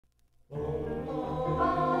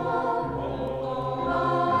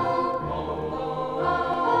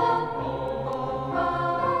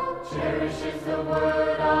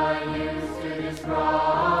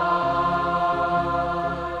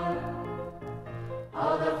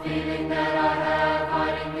feeling that I have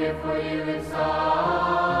hiding here for you inside.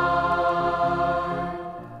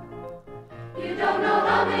 You don't know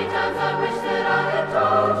how many times I wish that I had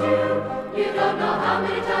told you. You don't know how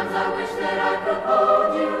many times I wish that I could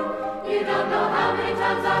hold you. You don't know how many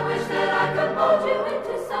times I wish that I could mold you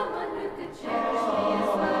into someone who could cherish me as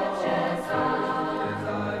much as I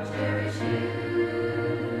cherish you.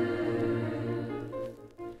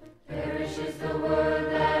 Cherish is the word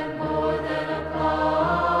that more than applies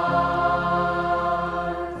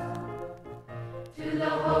to the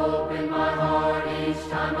hope in my heart each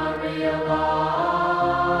time I realize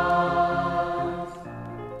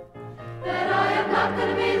that I am not going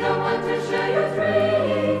to be the one to share your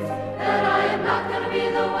dreams, that I am not going to be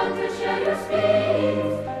the one to share your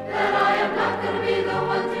schemes, that I am not going to be the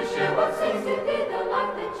one to share what seems to be the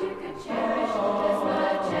life that you could cherish as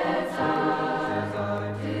much as I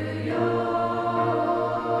do yours.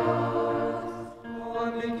 Oh,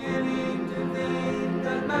 I'm beginning to think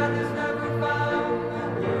that man has never found the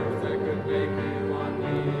words that could make you want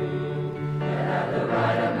me. That have the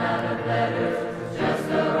right amount of letters, just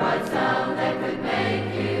the right sound that could make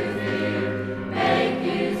you feel, make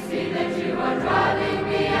you see that you are driving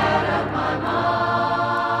me out of my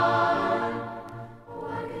mind. Oh,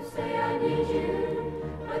 I could say I need you,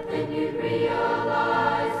 but then you'd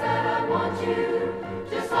realize that I want you,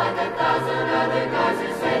 just like 1,000 other guys who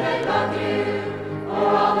say they love you for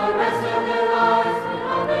all the rest of their lives. And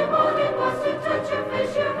all they wanted was to touch your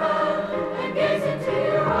face, your hand, and gaze into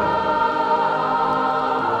your eyes.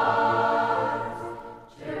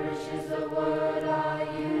 Cherish is the word I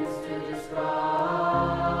use to describe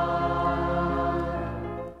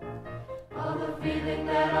all the feeling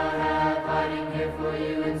that I have hiding here for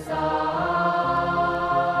you inside.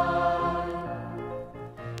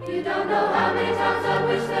 You don't know how many times I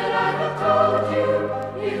wish that I had told you.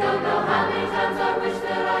 You don't know how many times I wish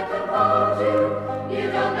that I could hold you. You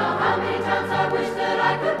don't know how many times I wish that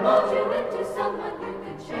I could mold you into someone